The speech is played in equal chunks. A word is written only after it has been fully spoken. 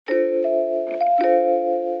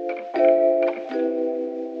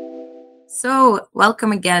So,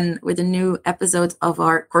 welcome again with a new episode of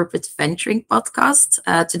our Corporate Venturing podcast.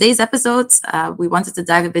 Today's episode, we wanted to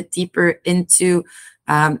dive a bit deeper into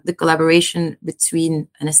the collaboration between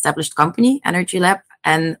an established company, Energy Lab,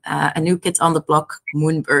 and a new kid on the block,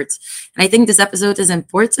 Moonbird. And I think this episode is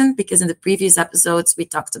important because in the previous episodes, we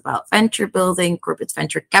talked about venture building, corporate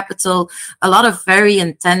venture capital, a lot of very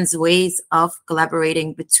intense ways of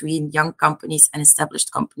collaborating between young companies and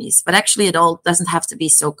established companies. But actually, it all doesn't have to be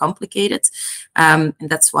so complicated. And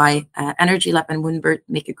that's why Energy Lab and Moonbird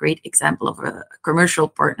make a great example of a commercial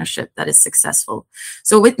partnership that is successful.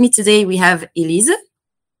 So with me today, we have Elise.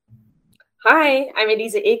 Hi, I'm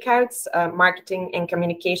Elise Eekhout, Marketing and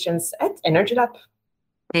Communications at Energy Lab.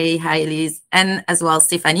 Hey, hi Elise. And as well,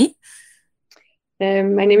 Stephanie.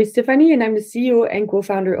 My name is Stephanie and I'm the CEO and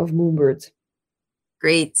co-founder of Moonbird.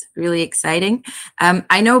 Great, really exciting.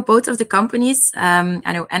 I know both of the companies.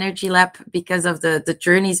 I know Energy Lab because of the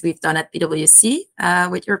journeys we've done at PwC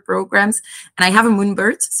with your programs. And I have a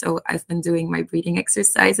Moonbird, so I've been doing my breathing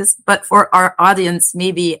exercises. But for our audience,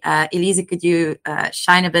 maybe, Elise, could you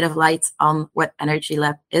shine a bit of light on what Energy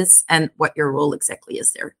Lab is and what your role exactly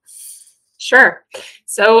is there? Sure.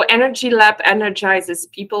 So Energy Lab energizes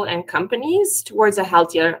people and companies towards a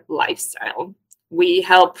healthier lifestyle. We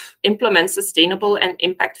help implement sustainable and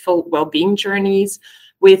impactful well-being journeys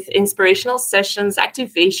with inspirational sessions,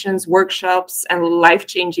 activations, workshops, and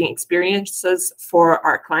life-changing experiences for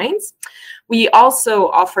our clients. We also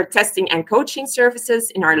offer testing and coaching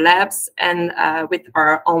services in our labs and with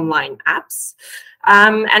our online apps.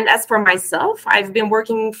 And as for myself, I've been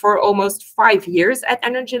working for almost 5 years at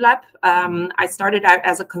Energy Lab. I started out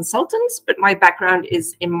as a consultant, but my background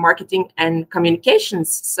is in marketing and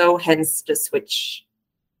communications, so hence the switch.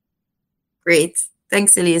 Great.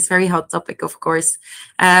 Thanks, Elise. Very hot topic, of course.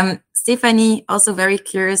 Stephanie, also very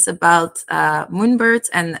curious about Moonbird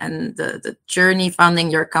and the journey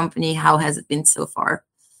founding your company. How has it been so far?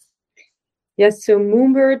 Yes, so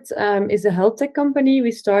Moonbird is a health tech company.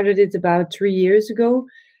 We started it about 3 years ago.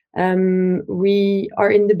 We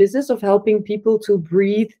are in the business of helping people to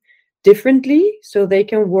breathe differently so they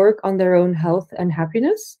can work on their own health and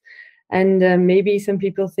happiness. And maybe some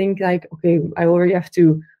people think like, okay, I already have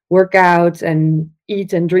to work out and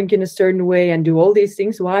eat and drink in a certain way and do all these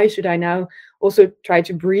things. Why should I now also try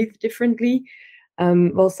to breathe differently?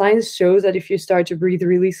 Well, science shows that if you start to breathe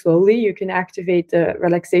really slowly, you can activate the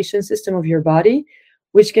relaxation system of your body,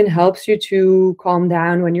 which can help you to calm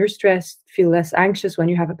down when you're stressed, feel less anxious when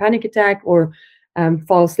you have a panic attack, or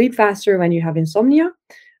fall asleep faster when you have insomnia.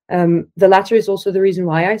 The latter is also the reason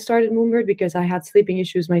why I started Moonbird, because I had sleeping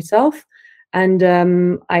issues myself. And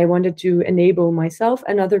I wanted to enable myself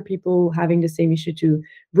and other people having the same issue to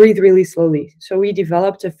breathe really slowly. So we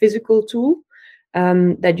developed a physical tool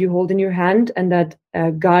that you hold in your hand and that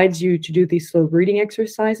guides you to do these slow breathing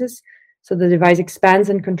exercises. So the device expands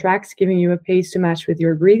and contracts, giving you a pace to match with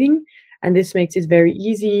your breathing. And this makes it very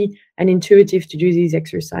easy and intuitive to do these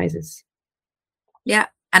exercises. Yeah,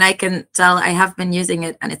 and I can tell I have been using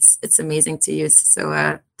it and it's amazing to use.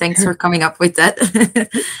 So thanks for coming up with that.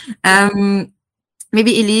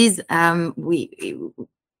 Maybe Elise,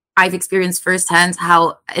 I've experienced firsthand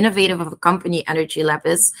how innovative of a company Energy Lab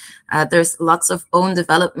is. There's lots of own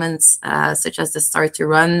developments, such as the Start to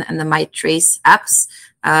Run and the MyTrace apps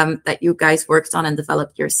that you guys worked on and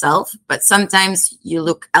developed yourself. But sometimes you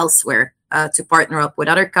look elsewhere to partner up with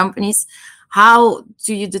other companies. How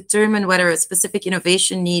do you determine whether a specific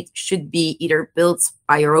innovation need should be either built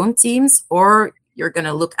by your own teams or you're going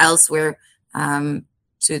to look elsewhere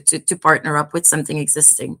to partner up with something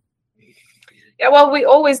existing? Yeah, well, we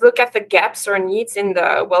always look at the gaps or needs in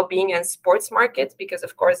the well-being and sports market because,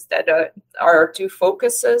 of course, that are our two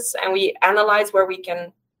focuses. And we analyze where we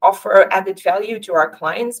can offer added value to our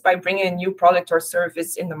clients by bringing a new product or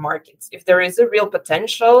service in the market. If there is a real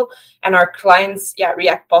potential and our clients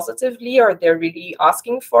react positively or they're really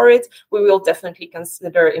asking for it, we will definitely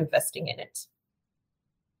consider investing in it.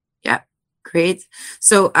 Yeah, great.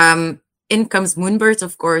 So in comes Moonbird,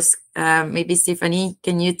 of course. Maybe Stephanie,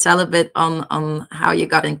 can you tell a bit on how you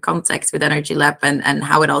got in contact with Energy Lab and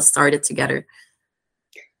how it all started together?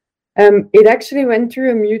 It actually went through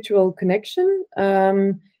a mutual connection.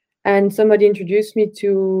 And somebody introduced me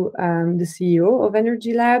to the CEO of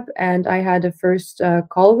Energy Lab, and I had a first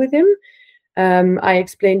call with him. I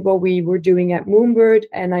explained what we were doing at Moonbird,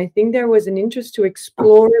 and I think there was an interest to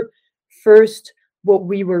explore first what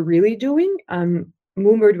we were really doing.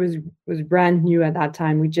 Moonbird was brand new at that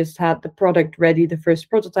time. We just had the product ready, the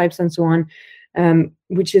first prototypes and so on,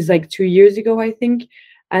 which is like 2 years ago, I think.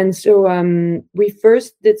 And so we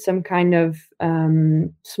first did some kind of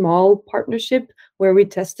small partnership where we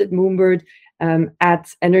tested Moonbird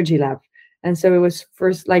at Energy Lab. And so it was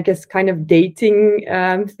first like a kind of dating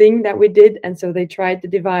thing that we did. And so they tried the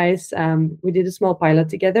device. We did a small pilot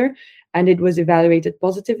together, and it was evaluated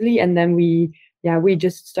positively. And then we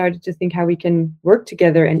just started to think how we can work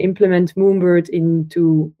together and implement Moonbird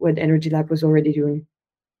into what Energy Lab was already doing.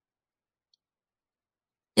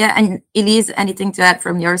 Yeah, and Elise, anything to add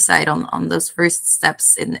from your side on those first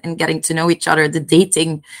steps in getting to know each other, the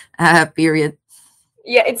dating period?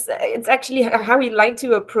 Yeah, it's actually how we like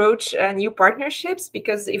to approach new partnerships,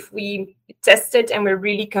 because if we test it and we're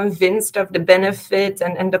really convinced of the benefit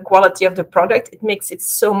and the quality of the product, it makes it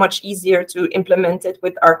so much easier to implement it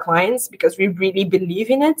with our clients because we really believe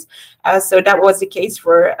in it. So that was the case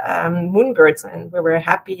for Moonbirds, and we were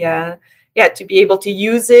happy to be able to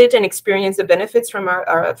use it and experience the benefits from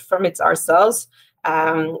it ourselves.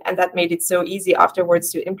 And that made it so easy afterwards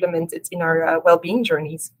to implement it in our well-being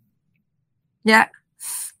journeys. Yeah.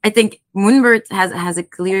 I think Moonbird has a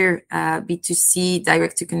clear B2C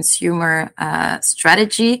direct-to-consumer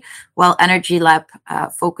strategy, while Energy Lab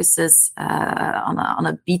focuses on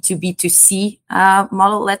a B2B2C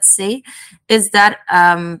model, let's say. Is that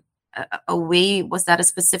was that a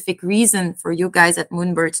specific reason for you guys at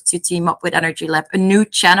Moonbird to team up with Energy Lab, a new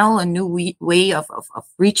channel, a new way of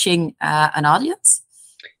reaching an audience?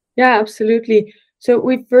 Yeah, absolutely. So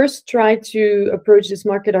we first tried to approach this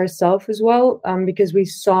market ourselves as well, because we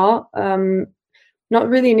saw not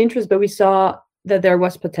really an interest, but we saw that there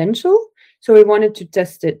was potential. So we wanted to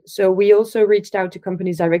test it. So we also reached out to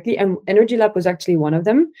companies directly, and Energy Lab was actually one of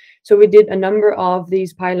them. So we did a number of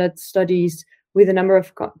these pilot studies with a number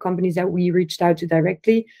of companies that we reached out to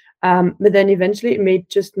directly. But then eventually it made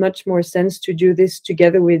just much more sense to do this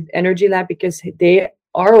together with Energy Lab, because they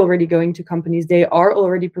are already going to companies. They are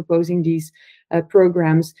already proposing these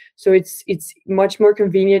programs. So it's much more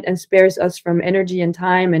convenient and spares us from energy and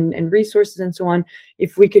time and resources and so on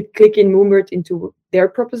if we could click in Moonbird into their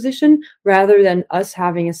proposition rather than us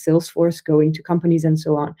having a sales force going to companies and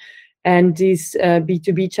so on. And this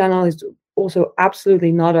B2B channel is also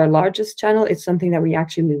absolutely not our largest channel. It's something that we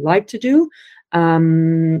actually like to do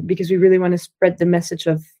because we really want to spread the message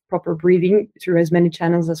of proper breathing through as many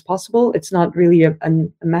channels as possible. It's not really a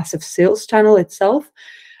massive sales channel itself.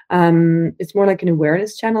 It's more like an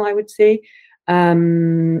awareness channel, I would say.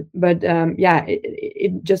 It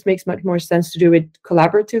just makes much more sense to do it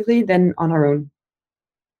collaboratively than on our own.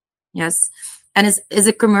 Yes. And is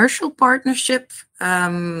a commercial partnership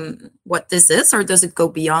what this is, or does it go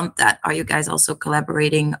beyond that? Are you guys also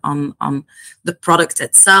collaborating on the product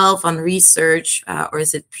itself, on research, or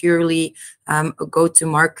is it purely a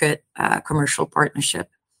go-to-market commercial partnership?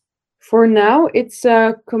 For now, it's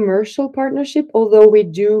a commercial partnership, although we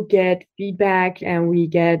do get feedback and we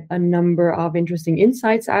get a number of interesting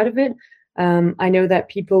insights out of it. I know that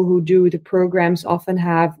people who do the programs often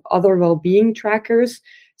have other well-being trackers.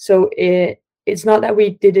 So it's not that we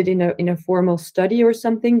did it in a formal study or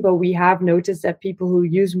something, but we have noticed that people who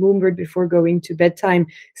use Moonbird before going to bedtime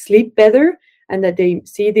sleep better, and that they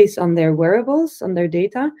see this on their wearables, on their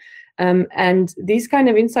data. And these kind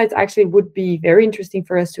of insights actually would be very interesting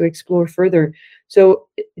for us to explore further. So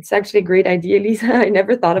it's actually a great idea, Lisa. I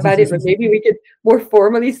never thought about it, but maybe we could more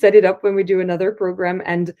formally set it up when we do another program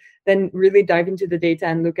and then really dive into the data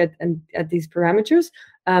and look at these parameters.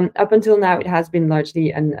 Up until now, it has been largely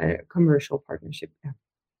a commercial partnership.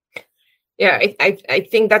 Yeah, I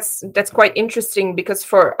think that's quite interesting, because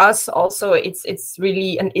for us also it's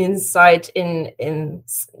really an insight in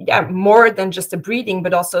more than just the breathing,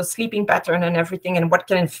 but also sleeping pattern and everything and what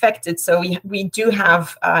can affect it. So we do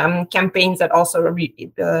have campaigns that also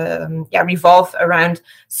revolve around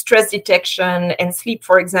stress detection and sleep,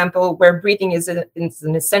 for example, where breathing is an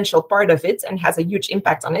essential part of it and has a huge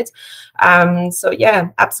impact on it. So yeah,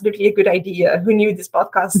 absolutely a good idea. Who knew this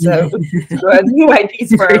podcast would new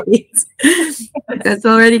ideas for us? That's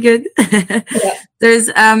already good. Yeah. There's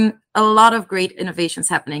a lot of great innovations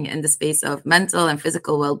happening in the space of mental and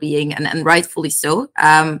physical well-being, and rightfully so.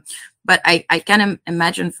 But I can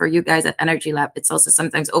imagine for you guys at Energy Lab, it's also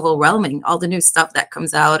sometimes overwhelming, all the new stuff that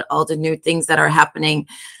comes out, all the new things that are happening.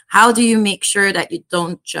 How do you make sure that you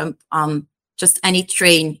don't jump on just any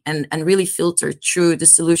train and really filter through the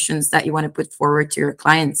solutions that you want to put forward to your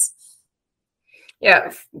clients?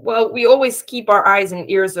 Yeah, well, we always keep our eyes and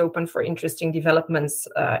ears open for interesting developments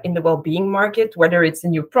in the well-being market, whether it's a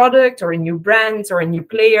new product or a new brand or a new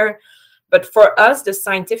player. But for us, the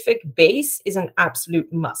scientific base is an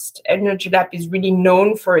absolute must. Energy Lab is really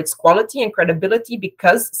known for its quality and credibility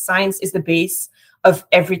because science is the base of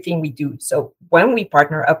everything we do. So when we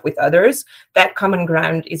partner up with others, that common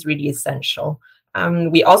ground is really essential.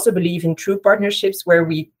 We also believe in true partnerships where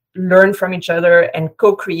we learn from each other and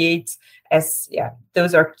co-create, as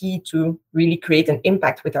those are key to really create an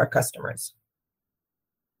impact with our customers.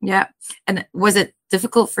 Yeah. And was it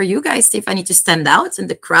difficult for you guys, Stephanie, to stand out in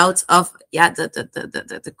the crowd of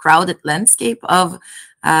the crowded landscape of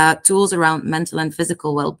tools around mental and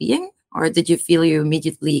physical well-being? Or did you feel you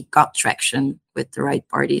immediately got traction with the right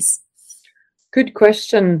parties? Good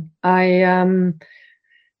question. I'm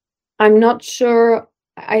not sure.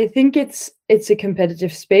 I think it's a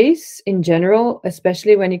competitive space in general,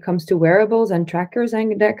 especially when it comes to wearables and trackers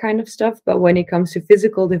and that kind of stuff. But when it comes to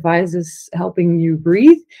physical devices helping you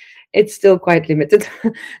breathe, it's still quite limited.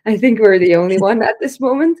 I think we're the only one at this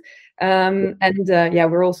moment.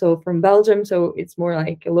 We're also from Belgium, so it's more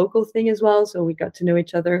like a local thing as well. So we got to know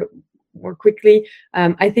each other more quickly.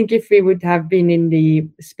 I think if we would have been in the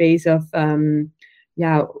space of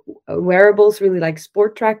wearables, really like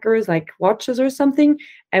sport trackers, like watches or something,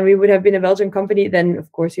 and we would have been a Belgian company, then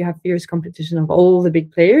of course you have fierce competition of all the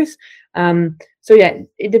big players.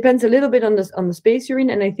 It depends a little bit on the space you're in,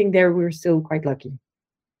 and I think there we're still quite lucky.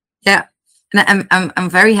 Yeah. And I'm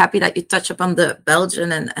very happy that you touch upon the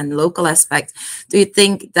Belgian and local aspect. Do you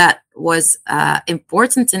think that was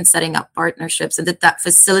important in setting up partnerships, and did that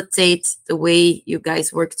facilitate the way you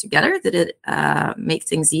guys work together? Did it make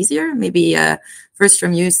things easier? Maybe first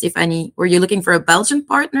from you, Stephanie, were you looking for a Belgian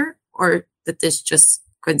partner, or did this just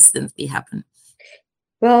coincidentally happen?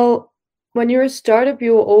 Well, when you're a startup,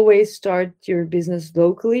 you will always start your business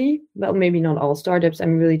locally. Well, maybe not all startups.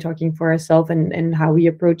 I'm really talking for ourselves and how we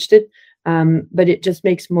approached it. But it just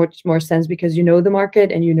makes much more sense because you know the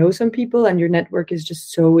market and you know some people, and your network is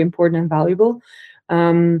just so important and valuable.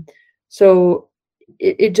 So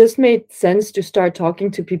it just made sense to start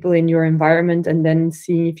talking to people in your environment and then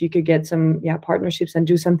see if you could get some partnerships and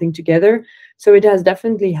do something together. So it has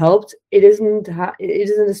definitely helped. It isn't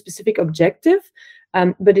a specific objective,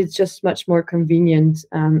 but it's just much more convenient.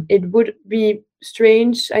 It would be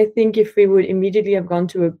strange, I think, if we would immediately have gone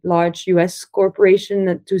to a large US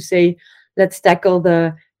corporation to say, let's tackle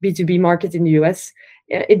the B2B market in the US.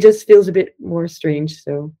 It just feels a bit more strange.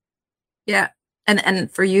 So, yeah.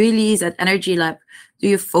 And for you, Elise, at Energy Lab, do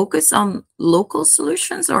you focus on local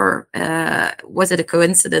solutions, or was it a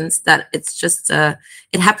coincidence that it's just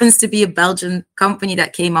it happens to be a Belgian company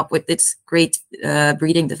that came up with this great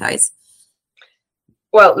breathing device?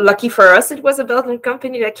 Well, lucky for us, it was a Belgian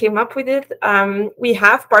company that came up with it. We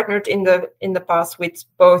have partnered in the past with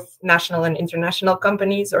both national and international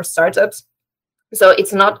companies or startups. So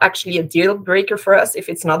it's not actually a deal breaker for us if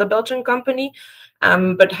it's not a Belgian company.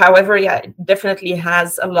 But however, it definitely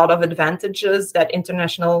has a lot of advantages that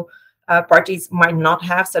international parties might not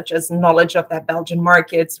have, such as knowledge of that Belgian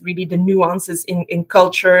market, really the nuances in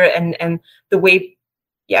culture and the way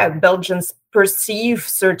Belgians perceive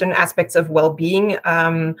certain aspects of well-being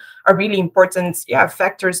are really important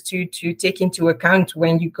factors to take into account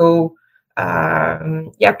when you go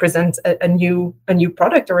present a new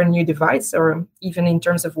product or a new device, or even in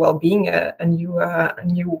terms of well-being a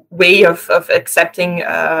new way of accepting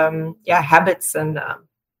habits and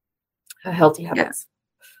healthy habits.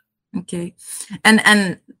 Okay.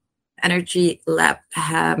 And Energy Lab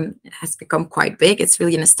has become quite big. It's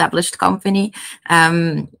really an established company.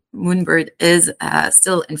 Moonbird is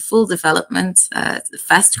still in full development, a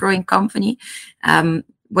fast-growing company.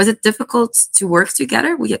 Was it difficult to work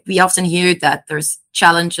together? We often hear that there's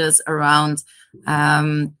challenges around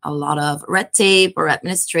a lot of red tape or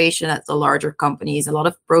administration at the larger companies, a lot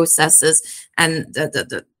of processes, and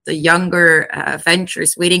the younger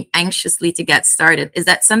ventures waiting anxiously to get started. Is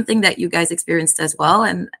that something that you guys experienced as well?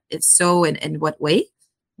 And if so, in what way?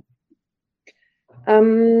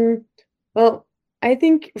 Well, I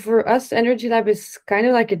think for us, Energy Lab is kind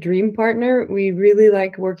of like a dream partner. We really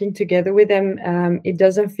like working together with them. It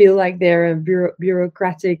doesn't feel like they're a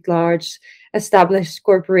bureaucratic, large, established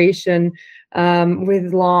corporation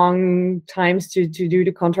with long times to do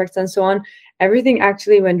the contracts and so on. Everything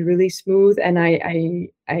actually went really smooth, and I'm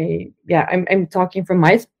talking from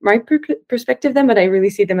my perspective then, but I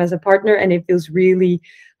really see them as a partner, and it feels really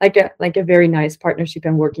like a very nice partnership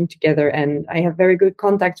and working together. And I have very good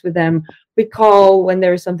contacts with them. We call when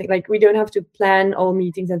there is something, like we don't have to plan all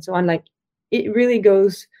meetings and so on. Like it really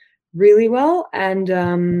goes really well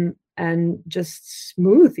and just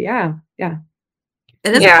smooth. Yeah.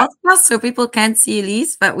 It is a podcast, so people can't see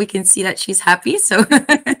Elise, but we can see that she's happy. So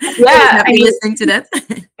listening to that.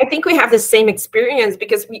 I think we have the same experience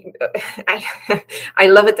because I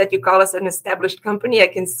love it that you call us an established company. I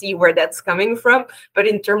can see where that's coming from. But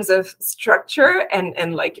in terms of structure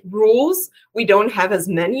and like rules, we don't have as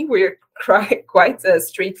many. We're quite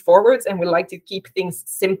straightforward, and we like to keep things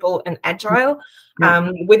simple and agile,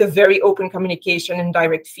 with a very open communication and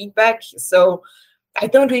direct feedback. So I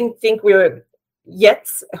don't even think we're yet,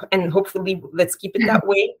 and hopefully let's keep it that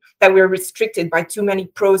way, that we're restricted by too many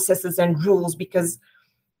processes and rules, because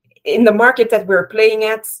in the market that we're playing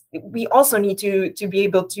at, we also need to be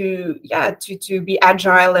able to be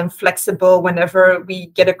agile and flexible whenever we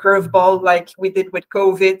get a curveball like we did with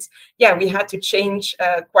COVID. We had to change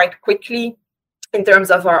quite quickly in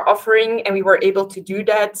terms of our offering, and we were able to do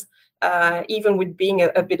that even with being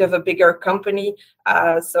a bit of a bigger company.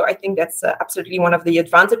 So I think that's absolutely one of the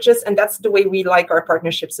advantages, and that's the way we like our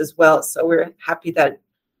partnerships as well. So we're happy that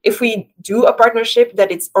if we do a partnership,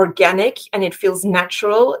 that it's organic and it feels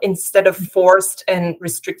natural instead of forced and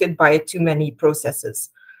restricted by too many processes.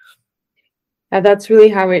 That's really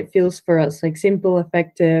how it feels for us, like simple,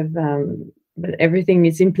 effective, but everything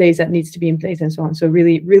is in place that needs to be in place and so on. So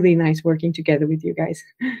really, really nice working together with you guys.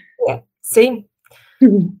 Yeah, same.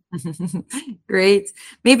 Great.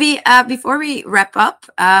 Maybe before we wrap up,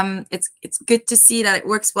 it's good to see that it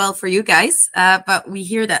works well for you guys, but we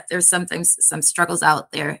hear that there's sometimes some struggles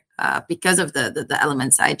out there because of the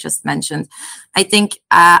elements I just mentioned. I think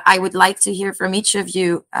I would like to hear from each of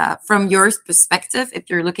you, from your perspective, if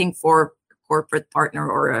you're looking for a corporate partner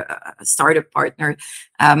or a startup partner,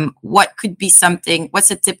 what could be something, what's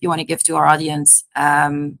a tip you want to give to our audience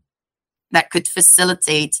that could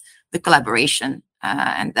facilitate the collaboration?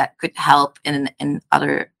 And that could help in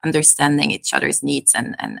other understanding each other's needs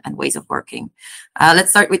and ways of working.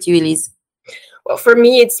 Let's start with you, Elise. Well, for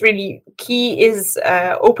me, it's really key is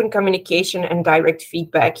open communication and direct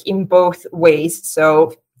feedback in both ways.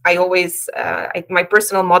 So I always, my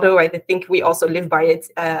personal motto, I think we also live by it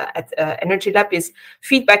at Energy Lab, is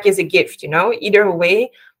feedback is a gift, either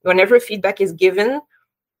way, whenever feedback is given,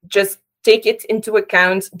 just take it into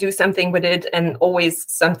account, do something with it, and always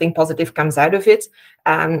something positive comes out of it.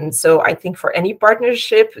 So I think for any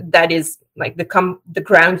partnership, that is like the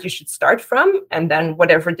ground you should start from. And then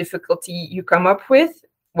whatever difficulty you come up with,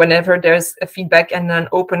 whenever there's a feedback and an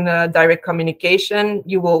open direct communication,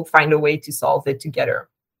 you will find a way to solve it together.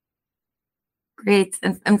 Great.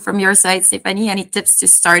 And from your side, Stephanie, any tips to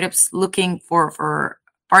startups looking for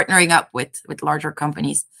partnering up with larger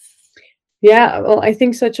companies? Yeah, well, I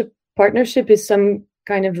think such a partnership is some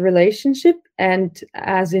kind of relationship, and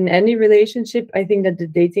as in any relationship, I think that the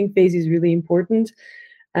dating phase is really important,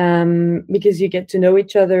 because you get to know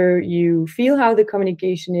each other, you feel how the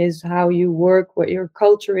communication is, how you work, what your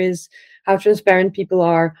culture is, how transparent people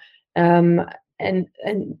are, and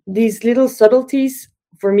these little subtleties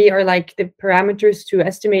for me are like the parameters to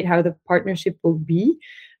estimate how the partnership will be.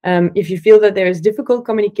 If you feel that there is difficult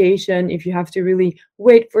communication, if you have to really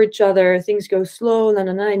wait for each other, things go slow,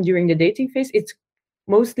 and during the dating phase, it's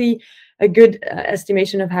mostly a good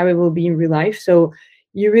estimation of how it will be in real life. So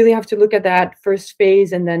you really have to look at that first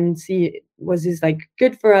phase and then see, was this like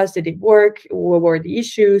good for us? Did it work? What were the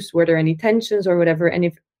issues? Were there any tensions or whatever? And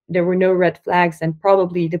if there were no red flags, then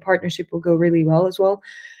probably the partnership will go really well as well.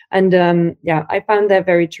 And I found that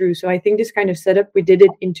very true. So I think this kind of setup, we did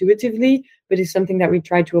it intuitively, but it's something that we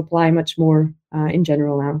try to apply much more in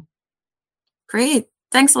general now. Great.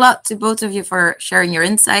 Thanks a lot to both of you for sharing your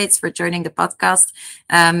insights, for joining the podcast.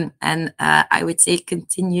 And I would say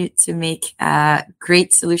continue to make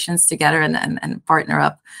great solutions together and partner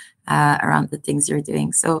up around the things you're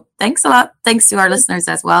doing. So thanks a lot. Thanks to our listeners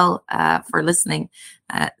as well for listening.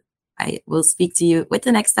 I will speak to you with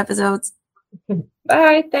the next episode.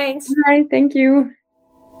 Bye. Thanks. Bye. Thank you.